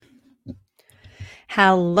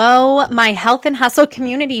Hello, my health and hustle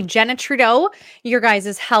community. Jenna Trudeau, your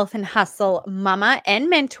guys' health and hustle mama and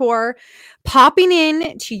mentor, popping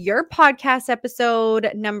in to your podcast episode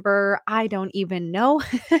number, I don't even know.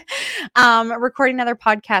 Recording another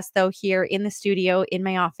podcast though here in the studio in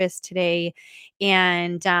my office today.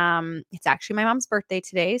 And it's actually my mom's birthday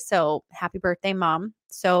today. So happy birthday, mom.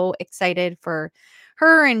 So excited for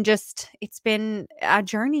her, and just it's been a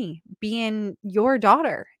journey being your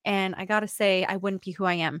daughter, and I gotta say I wouldn't be who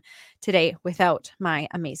I am today without my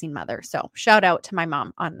amazing mother. So shout out to my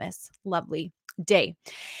mom on this lovely day.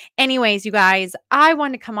 Anyways, you guys, I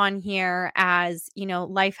want to come on here as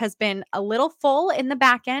life has been a little full in the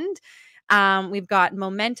back end. We've got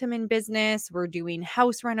momentum in business. We're doing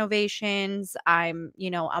house renovations. I'm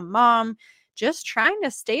a mom, just trying to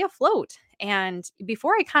stay afloat. And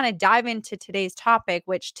before I kind of dive into today's topic,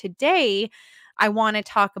 which today I want to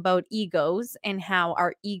talk about egos and how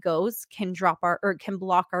our egos can can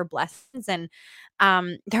block our blessings. And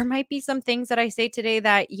there might be some things that I say today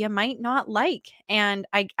that you might not like. And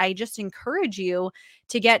I just encourage you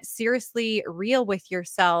to get seriously real with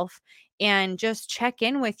yourself and just check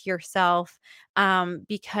in with yourself,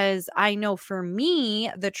 because I know for me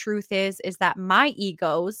the truth is that my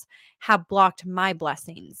egos have blocked my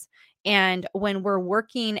blessings. And when we're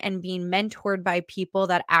working and being mentored by people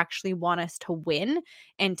that actually want us to win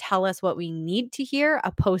and tell us what we need to hear,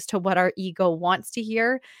 opposed to what our ego wants to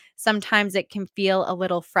hear, sometimes it can feel a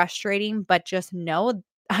little frustrating. But just know,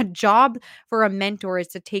 a job for a mentor is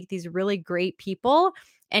to take these really great people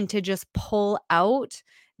and to just pull out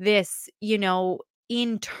this,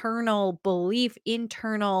 internal belief,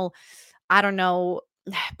 internal, I don't know,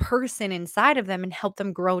 person inside of them and help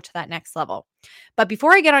them grow to that next level. But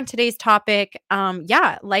before I get on today's topic,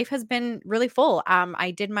 life has been really full. I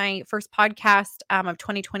did my first podcast of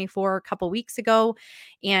 2024 a couple weeks ago,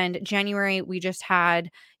 and January we just had,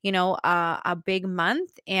 a big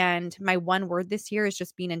month. And my one word this year is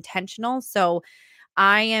just being intentional. So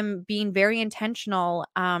I am being very intentional.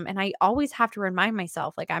 And I always have to remind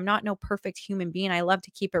myself, like, I'm not no perfect human being. I love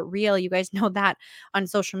to keep it real. You guys know that on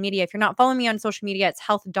social media. If you're not following me on social media, it's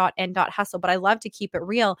health.n.hustle, but I love to keep it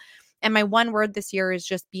real. And my one word this year is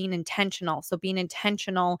just being intentional. So being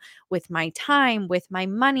intentional with my time, with my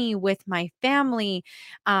money, with my family,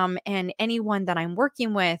 and anyone that I'm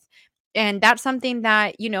working with. And that's something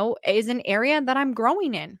that, is an area that I'm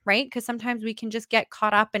growing in, right? Because sometimes we can just get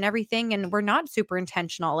caught up in everything and we're not super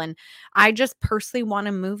intentional. And I just personally want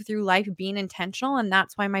to move through life being intentional. And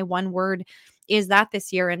that's why my one word is that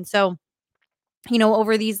this year. And so,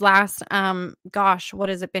 over these last what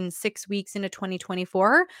has it been, 6 weeks into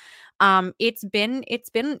 2024, it's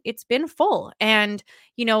been full. And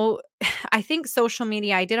I think social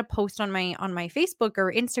media, I did a post on my Facebook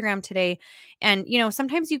or Instagram today. And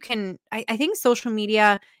sometimes I think social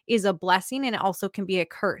media is a blessing, and it also can be a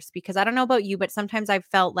curse, because I don't know about you, but sometimes I've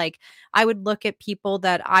felt like I would look at people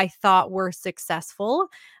that I thought were successful,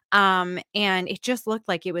 and it just looked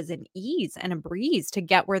like it was an ease and a breeze to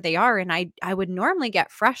get where they are. And I would normally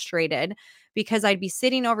get frustrated because I'd be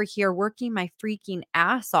sitting over here working my freaking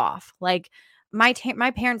ass off. Like, my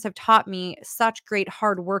parents have taught me such great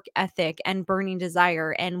hard work ethic and burning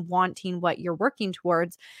desire and wanting what you're working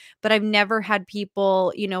towards. But I've never had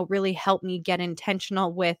people, really help me get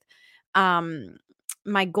intentional with um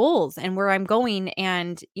my goals and where I'm going,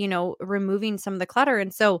 and, removing some of the clutter.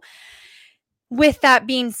 And so, with that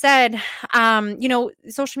being said,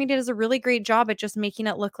 social media does a really great job at just making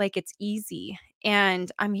it look like it's easy. And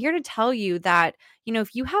I'm here to tell you that,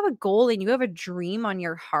 if you have a goal and you have a dream on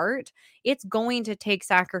your heart, it's going to take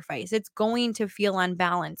sacrifice. It's going to feel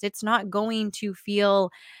unbalanced. It's not going to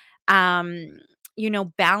feel,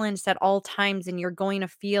 balanced at all times. And you're going to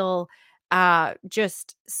feel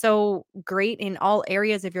just so great in all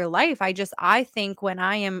areas of your life. I think when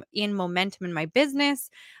I am in momentum in my business,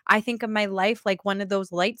 I think of my life like one of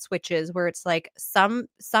those light switches where it's like some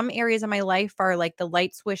areas of my life are like the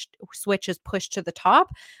light switch is pushed to the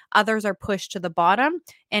top, others are pushed to the bottom,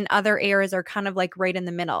 and other areas are kind of like right in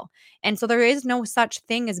the middle. And so there is no such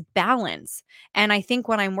thing as balance. And I think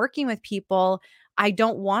when I'm working with people, I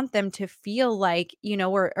don't want them to feel like,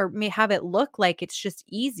 or may have it look like it's just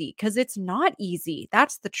easy, because it's not easy.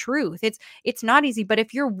 That's the truth. It's not easy. But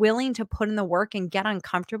if you're willing to put in the work and get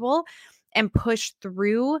uncomfortable and push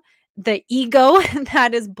through the ego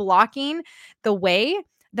that is blocking the way,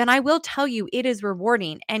 then I will tell you it is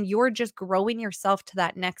rewarding, and you're just growing yourself to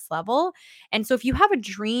that next level. And so if you have a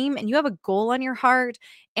dream and you have a goal on your heart,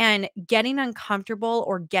 and getting uncomfortable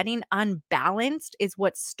or getting unbalanced is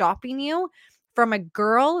what's stopping you from a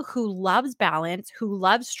girl who loves balance, who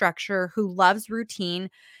loves structure, who loves routine,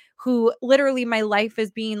 who literally my life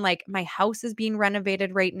is being like, my house is being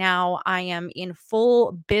renovated right now. I am in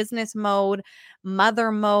full business mode,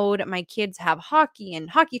 mother mode. My kids have hockey and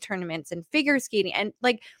hockey tournaments and figure skating, and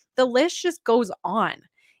like the list just goes on.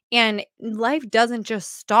 And life doesn't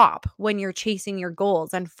just stop when you're chasing your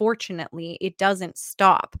goals. Unfortunately, it doesn't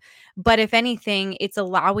stop. But if anything, it's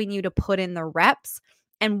allowing you to put in the reps.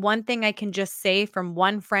 And one thing I can just say from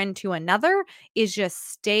one friend to another is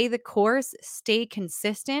just stay the course, stay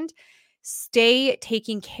consistent, stay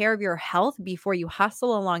taking care of your health before you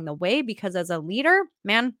hustle along the way. Because as a leader,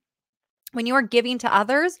 man, when you are giving to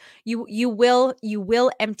others, you will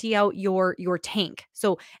empty out your tank.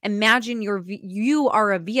 So imagine you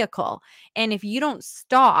are a vehicle, and if you don't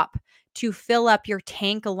stop to fill up your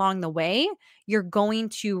tank along the way, you're going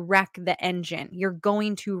to wreck the engine. You're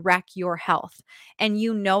going to wreck your health. And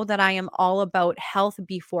you know that I am all about health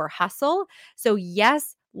before hustle. So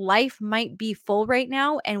yes, life might be full right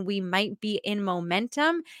now and we might be in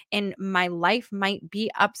momentum and my life might be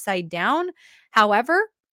upside down. However,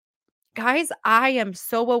 guys, I am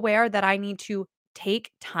so aware that I need to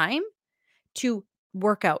take time to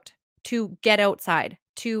work out, to get outside,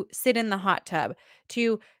 to sit in the hot tub,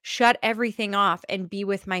 to shut everything off and be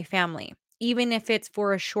with my family, even if it's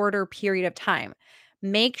for a shorter period of time.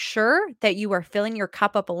 Make sure that you are filling your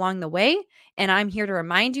cup up along the way. And I'm here to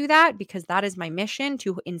remind you that because that is my mission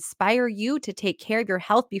to inspire you to take care of your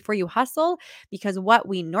health before you hustle. Because what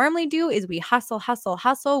we normally do is we hustle, hustle,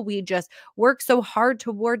 hustle. We just work so hard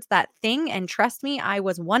towards that thing. And trust me, I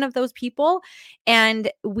was one of those people.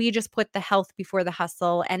 And we just put the health before the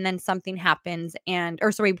hustle, and then something happens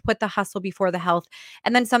put the hustle before the health,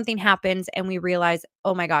 and then something happens and we realize,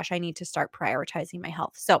 oh my gosh, I need to start prioritizing my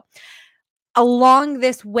health. So along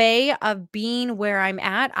this way of being where I'm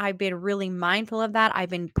at, I've been really mindful of that. I've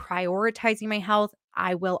been prioritizing my health.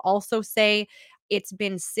 I will also say it's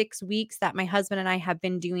been 6 weeks that my husband and I have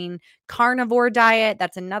been doing carnivore diet.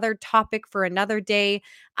 That's another topic for another day.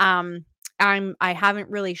 I haven't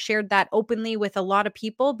really shared that openly with a lot of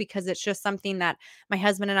people because it's just something that my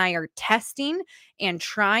husband and I are testing and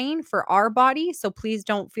trying for our body. So please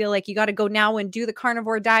don't feel like you got to go now and do the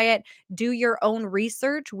carnivore diet. Do your own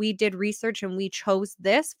research. We did research and we chose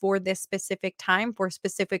this for this specific time for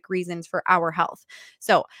specific reasons for our health.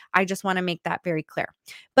 So I just want to make that very clear.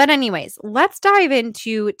 But anyways, let's dive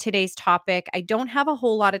into today's topic. I don't have a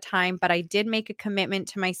whole lot of time, but I did make a commitment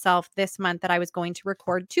to myself this month that I was going to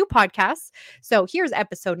record 2 podcasts. So here's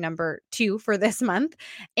episode number 2 for this month.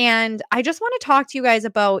 And I just want to talk to you guys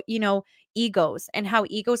about, egos and how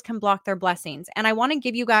egos can block their blessings. And I want to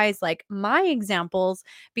give you guys like my examples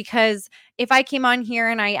because if I came on here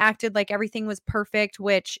and I acted like everything was perfect,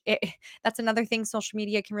 that's another thing social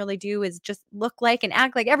media can really do is just look like and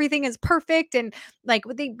act like everything is perfect. And like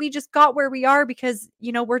we just got where we are because,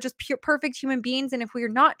 we're just pure perfect human beings. And if we're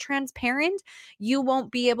not transparent, you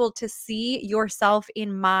won't be able to see yourself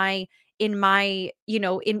in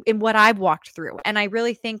what I've walked through. And I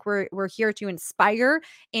really think we're here to inspire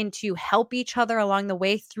and to help each other along the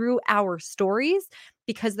way through our stories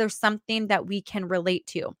because there's something that we can relate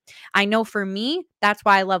to. I know for me, that's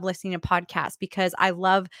why I love listening to podcasts because I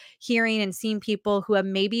love hearing and seeing people who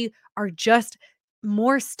are just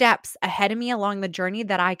more steps ahead of me along the journey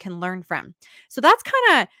that I can learn from. So that's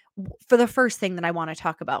kind of for the first thing that I want to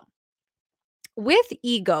talk about. With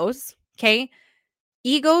egos, okay?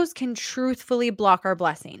 Egos can truthfully block our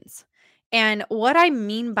blessings. And what I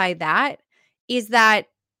mean by that is that,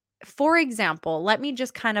 for example, let me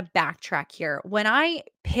just kind of backtrack here. When I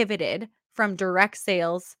pivoted from direct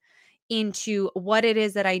sales into what it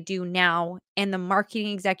is that I do now and the marketing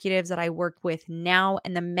executives that I work with now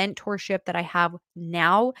and the mentorship that I have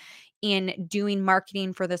now in doing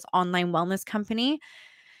marketing for this online wellness company,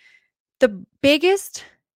 the biggest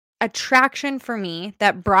attraction for me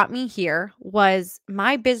that brought me here was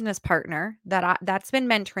my business partner that's been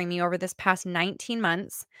mentoring me over this past 19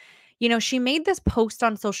 months. She made this post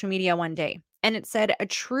on social media one day and it said, a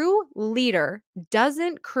true leader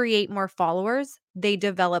doesn't create more followers, they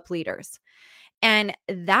develop leaders. And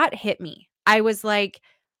that hit me. I was like,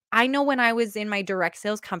 I know when I was in my direct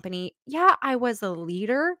sales company, yeah, I was a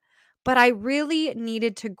leader, but I really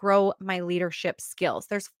needed to grow my leadership skills.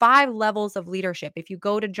 There's 5 levels of leadership. If you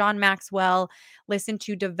go to John Maxwell, listen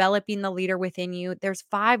to Developing the Leader Within You, there's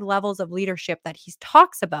 5 levels of leadership that he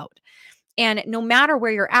talks about. And no matter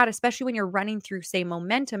where you're at, especially when you're running through, say,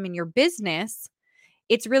 momentum in your business,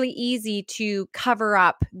 it's really easy to cover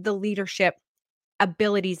up the leadership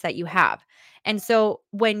abilities that you have. And so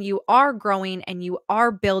when you are growing and you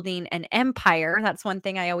are building an empire, that's one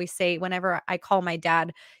thing I always say whenever I call my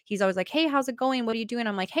dad. He's always like, "Hey, how's it going? What are you doing?"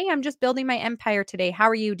 I'm like, "Hey, I'm just building my empire today. How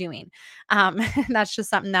are you doing?" That's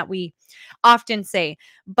just something that we often say.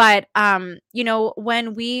 But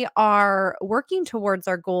when we are working towards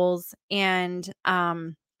our goals and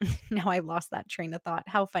now I lost that train of thought.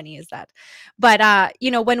 How funny is that? But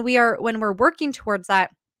when we're working towards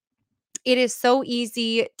that, it is so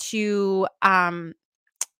easy to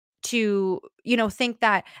think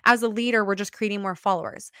that as a leader we're just creating more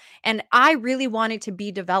followers. And I really wanted to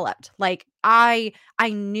be developed. Like I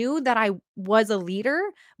knew that I was a leader,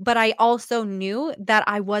 but I also knew that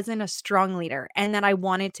I wasn't a strong leader and that I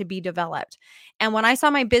wanted to be developed. And when I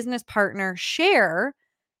saw my business partner share,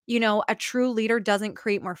 a true leader doesn't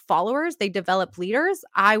create more followers, they develop leaders,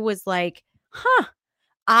 I was like, huh,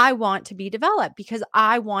 I want to be developed because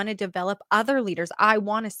I want to develop other leaders. I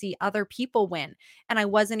want to see other people win. And I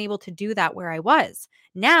wasn't able to do that where I was.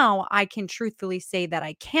 Now I can truthfully say that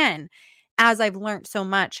I can, as I've learned so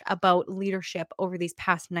much about leadership over these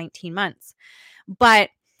past 19 months.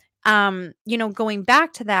 But, going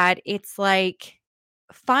back to that, it's like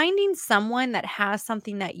finding someone that has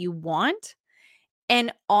something that you want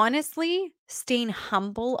and honestly staying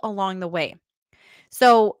humble along the way.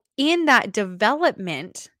 So, in that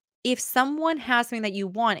development, if someone has something that you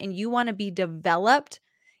want and you want to be developed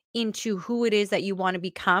into who it is that you want to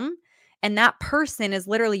become, and that person is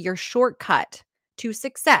literally your shortcut to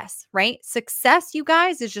success, right? Success, you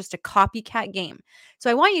guys, is just a copycat game.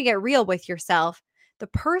 So, I want you to get real with yourself. The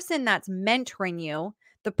person that's mentoring you,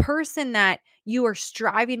 the person that you are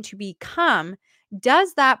striving to become,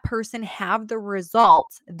 does that person have the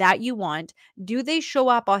results that you want? Do they show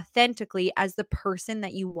up authentically as the person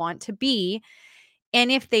that you want to be?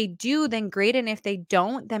 And if they do, then great. And if they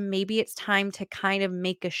don't, then maybe it's time to kind of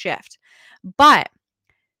make a shift. But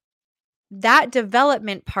that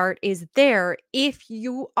development part is there if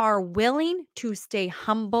you are willing to stay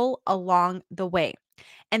humble along the way.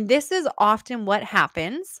 And this is often what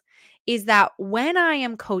happens is that when I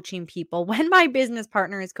am coaching people, when my business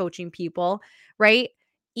partner is coaching people, right?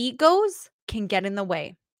 Egos can get in the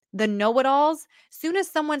way. The know-it-alls, soon as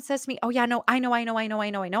someone says to me, "Oh yeah, no, I know,"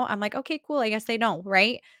 I'm like, "Okay, cool. I guess they know,"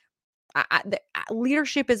 right?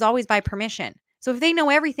 Leadership is always by permission. So if they know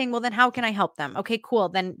everything, well, then how can I help them? Okay, cool.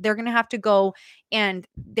 Then they're going to have to go and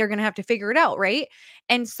they're going to have to figure it out, right?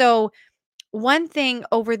 And so one thing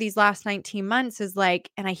over these last 19 months is like,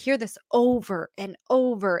 and I hear this over and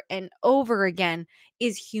over and over again,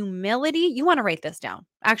 is humility. You want to write this down.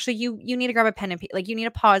 Actually, you need to grab a pen and like you need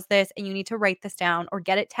to pause this and you need to write this down or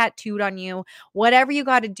get it tattooed on you, whatever you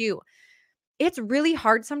got to do. It's really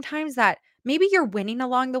hard sometimes that maybe you're winning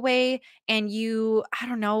along the way and you, I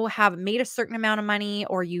don't know, have made a certain amount of money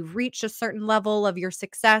or you've reached a certain level of your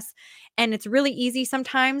success. And it's really easy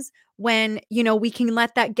sometimes when, we can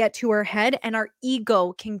let that get to our head and our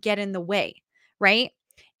ego can get in the way, right?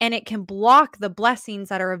 And it can block the blessings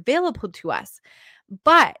that are available to us.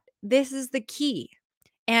 But this is the key.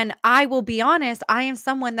 And I will be honest, I am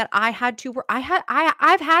someone that I had to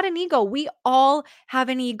I've had an ego. We all have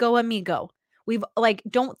an ego, amigo. We've like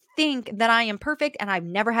don't think that I am perfect and I've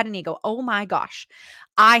never had an ego. Oh my gosh.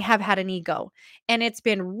 I have had an ego and it's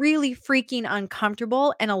been really freaking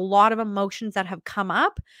uncomfortable and a lot of emotions that have come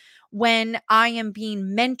up when I am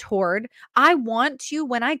being mentored.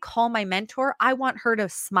 When I call my mentor, I want her to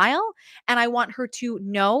smile and I want her to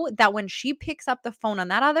know that when she picks up the phone on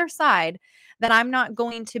that other side, that I'm not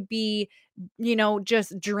going to be,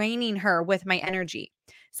 just draining her with my energy.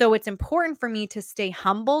 So it's important for me to stay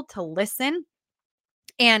humble, to listen.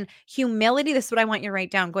 And humility, this is what I want you to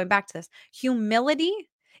write down. Going back to this, humility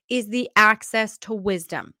is the access to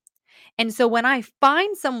wisdom. And so when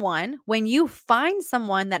you find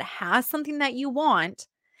someone that has something that you want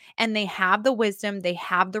and they have the wisdom, they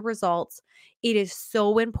have the results, it is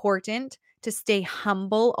so important to stay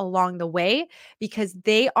humble along the way because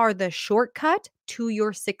they are the shortcut to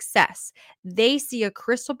your success. They see a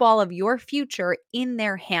crystal ball of your future in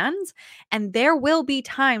their hands, and there will be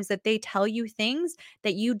times that they tell you things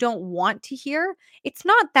that you don't want to hear. It's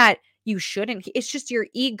not that you shouldn't, it's just your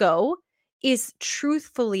ego is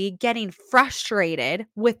truthfully getting frustrated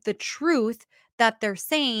with the truth that they're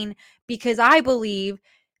saying because I believe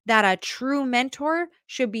that a true mentor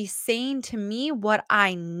should be saying to me what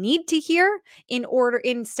I need to hear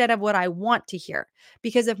instead of what I want to hear.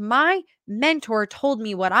 Because if my mentor told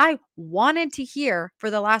me what I wanted to hear for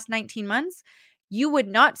the last 19 months, you would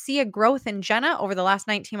not see a growth in Jenna over the last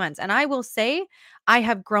 19 months. And I will say I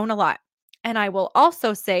have grown a lot. And I will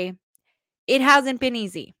also say it hasn't been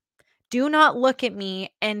easy. Do not look at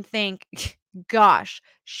me and think, gosh,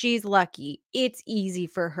 she's lucky. It's easy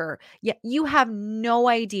for her. Yeah, you have no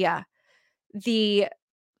idea the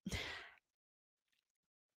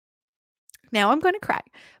now I'm going to cry,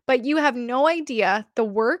 but you have no idea the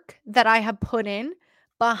work that I have put in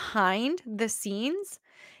behind the scenes,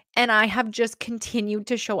 and I have just continued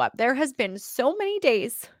to show up. There has been so many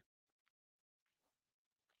days.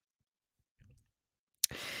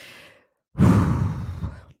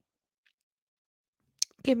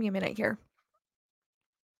 Give me a minute here.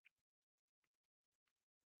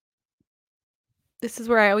 This is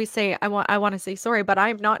where I always say I want to say sorry, but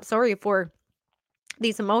I'm not sorry for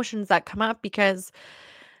these emotions that come up because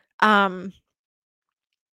um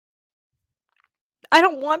I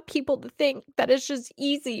don't want people to think that it's just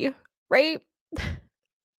easy, right?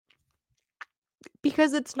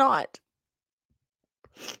 Because it's not.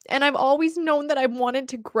 And I've always known that I've wanted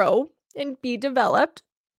to grow and be developed,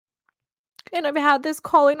 and I've had this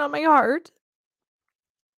calling on my heart.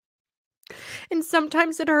 And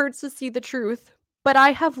sometimes it hurts to see the truth, but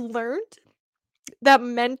I have learned that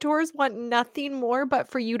mentors want nothing more but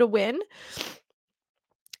for you to win.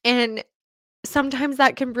 And sometimes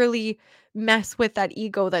that can really mess with that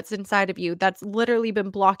ego that's inside of you that's literally been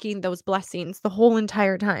blocking those blessings the whole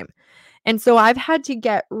entire time. And so I've had to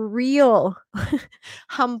get real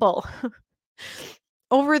humble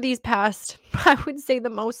over these past, I would say the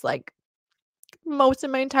most of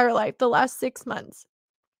my entire life, the last 6 months.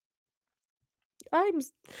 I'm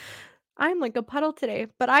s- I'm like a puddle today,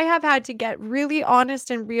 but I have had to get really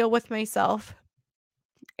honest and real with myself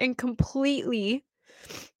and completely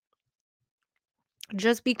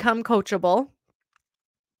just become coachable.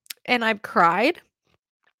 And I've cried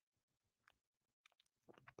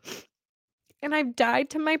and I've died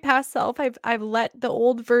to my past self. I've let the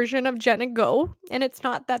old version of Jenna go, and it's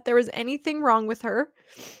not that there was anything wrong with her.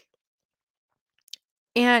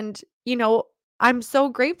 And, I'm so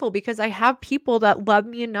grateful because I have people that love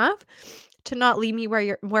me enough to not leave me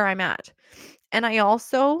where I'm at. And I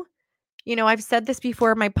also, I've said this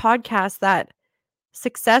before in my podcast that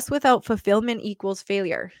success without fulfillment equals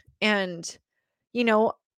failure. And, you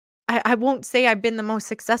know, I won't say I've been the most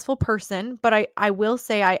successful person, but I will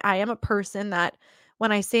say I am a person that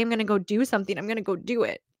when I say I'm going to go do something, I'm going to go do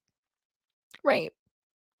it. Right.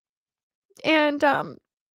 And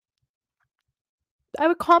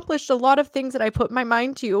I've accomplished a lot of things that I put my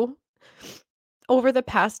mind to over the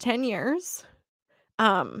past 10 years.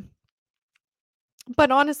 Um, but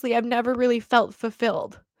honestly, I've never really felt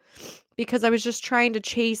fulfilled because I was just trying to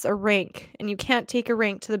chase a rank, and you can't take a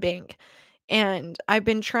rank to the bank. And I've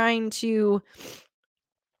been trying to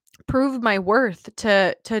prove my worth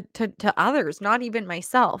to others, not even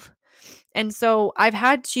myself. And so I've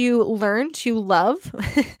had to learn to love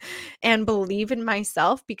and believe in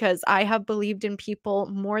myself because I have believed in people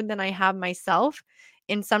more than I have myself.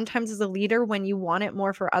 And sometimes as a leader, when you want it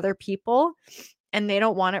more for other people and they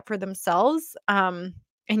don't want it for themselves, and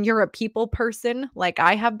you're a people person like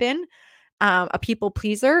I have been, a people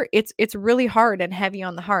pleaser, it's really hard and heavy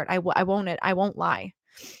on the heart. I won't lie.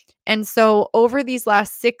 And so over these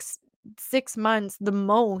last six months, the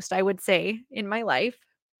most I would say in my life,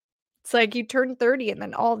 it's like you turn 30 and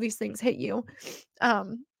then all these things hit you.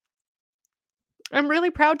 Um, I'm really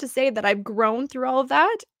proud to say that I've grown through all of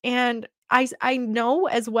that. And I know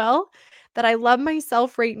as well that I love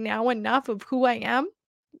myself right now enough of who I am.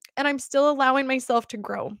 And I'm still allowing myself to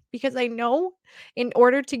grow because I know in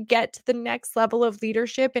order to get to the next level of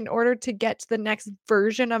leadership, in order to get to the next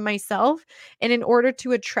version of myself, and in order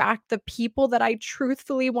to attract the people that I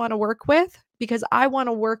truthfully want to work with, because I want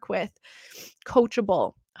to work with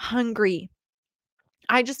coachable, hungry,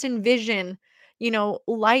 I just envision,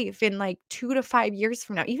 life in like 2 to 5 years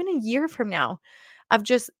from now, even a year from now, of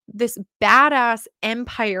just this badass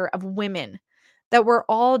empire of women that we're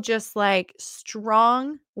all just like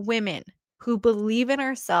strong women who believe in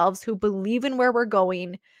ourselves, who believe in where we're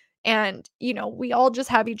going. And, we all just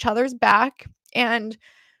have each other's back, and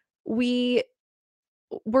we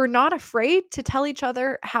we're not afraid to tell each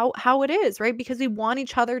other how it is, right? Because we want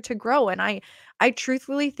each other to grow. And I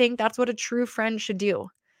truthfully think that's what a true friend should do.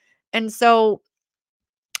 And so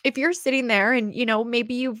if you're sitting there and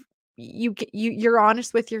maybe you're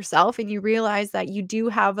honest with yourself and you realize that you do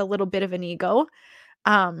have a little bit of an ego.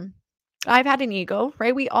 um I've had an ego,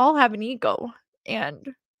 right? We all have an ego. And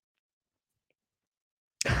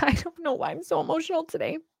I don't know why I'm so emotional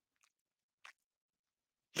today,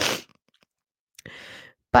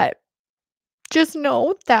 but just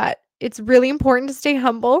know that it's really important to stay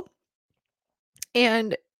humble,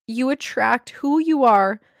 and you attract who you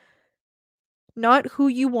are, not who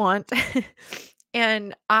you want.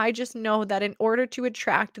 And I just know that in order to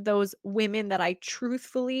attract those women that I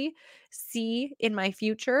truthfully see in my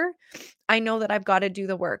future, I know that I've got to do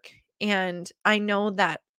the work. And I know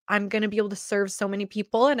that I'm going to be able to serve so many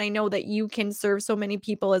people. And I know that you can serve so many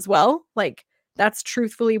people as well. Like, that's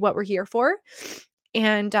truthfully what we're here for.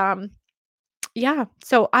 And yeah,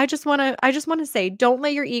 so I just want to say, don't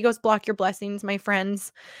let your egos block your blessings, my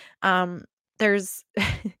friends. Um there's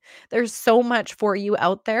there's so much for you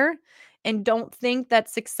out there, and don't think that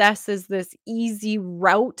success is this easy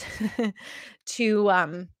route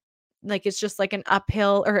to like it's just like an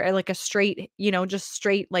uphill or like a straight, just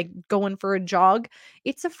straight like going for a jog.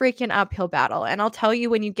 It's a freaking uphill battle. And I'll tell you,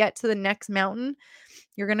 when you get to the next mountain,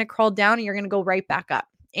 you're going to crawl down and you're going to go right back up.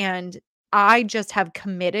 And I just have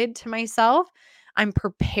committed to myself. I'm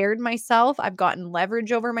prepared myself. I've gotten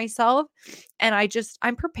leverage over myself, and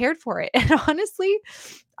I'm prepared for it. And honestly,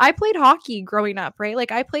 I played hockey growing up, right?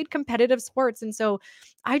 Like, I played competitive sports. And so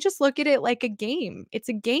I just look at it like a game. It's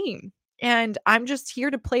a game. And I'm just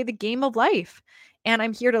here to play the game of life. And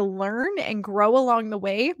I'm here to learn and grow along the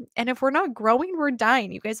way. And if we're not growing, we're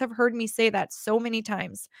dying. You guys have heard me say that so many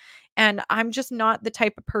times. And I'm just not the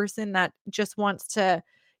type of person that just wants to,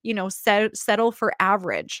 settle for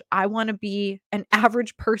average. I want to be an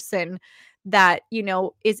average person that,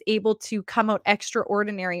 is able to come out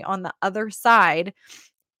extraordinary on the other side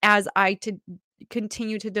as I to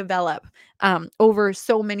continue to develop over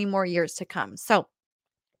so many more years to come. So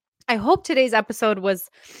I hope today's episode was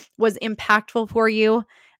impactful for you.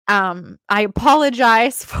 I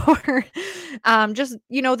apologize for just,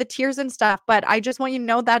 the tears and stuff, but I just want you to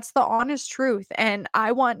know that's the honest truth. And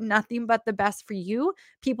I want nothing but the best for you.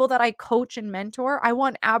 People that I coach and mentor, I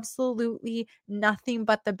want absolutely nothing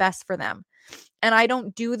but the best for them. And I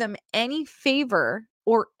don't do them any favor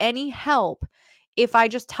or any help if I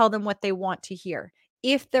just tell them what they want to hear.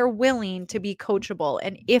 If they're willing to be coachable,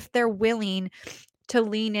 and if they're willing to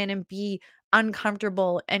lean in and be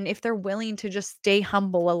uncomfortable, and if they're willing to just stay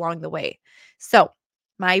humble along the way. So,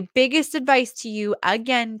 my biggest advice to you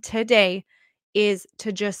again today is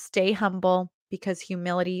to just stay humble, because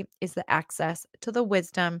humility is the access to the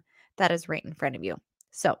wisdom that is right in front of you.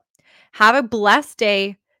 So, have a blessed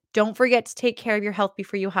day. Don't forget to take care of your health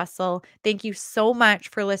before you hustle. Thank you so much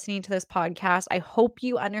for listening to this podcast. I hope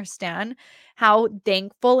you understand how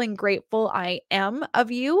thankful and grateful I am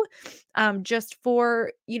of you, just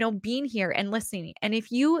for, being here and listening. And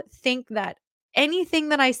if you think that anything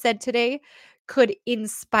that I said today could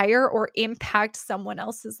inspire or impact someone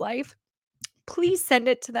else's life, please send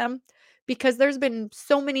it to them, because there's been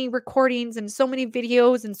so many recordings and so many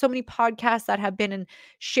videos and so many podcasts that have been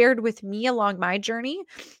shared with me along my journey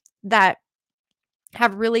that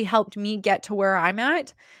have really helped me get to where I'm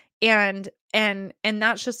at. And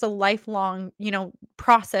that's just a lifelong,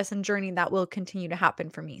 process and journey that will continue to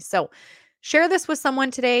happen for me. So share this with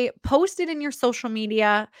someone today, post it in your social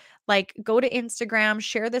media, like go to Instagram,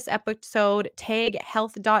 share this episode, tag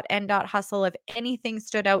health.n.hustle if anything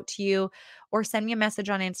stood out to you, or send me a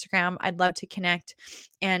message on Instagram. I'd love to connect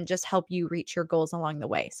and just help you reach your goals along the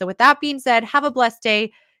way. So with that being said, have a blessed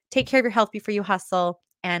day. Take care of your health before you hustle,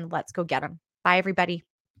 and let's go get them. Bye, everybody.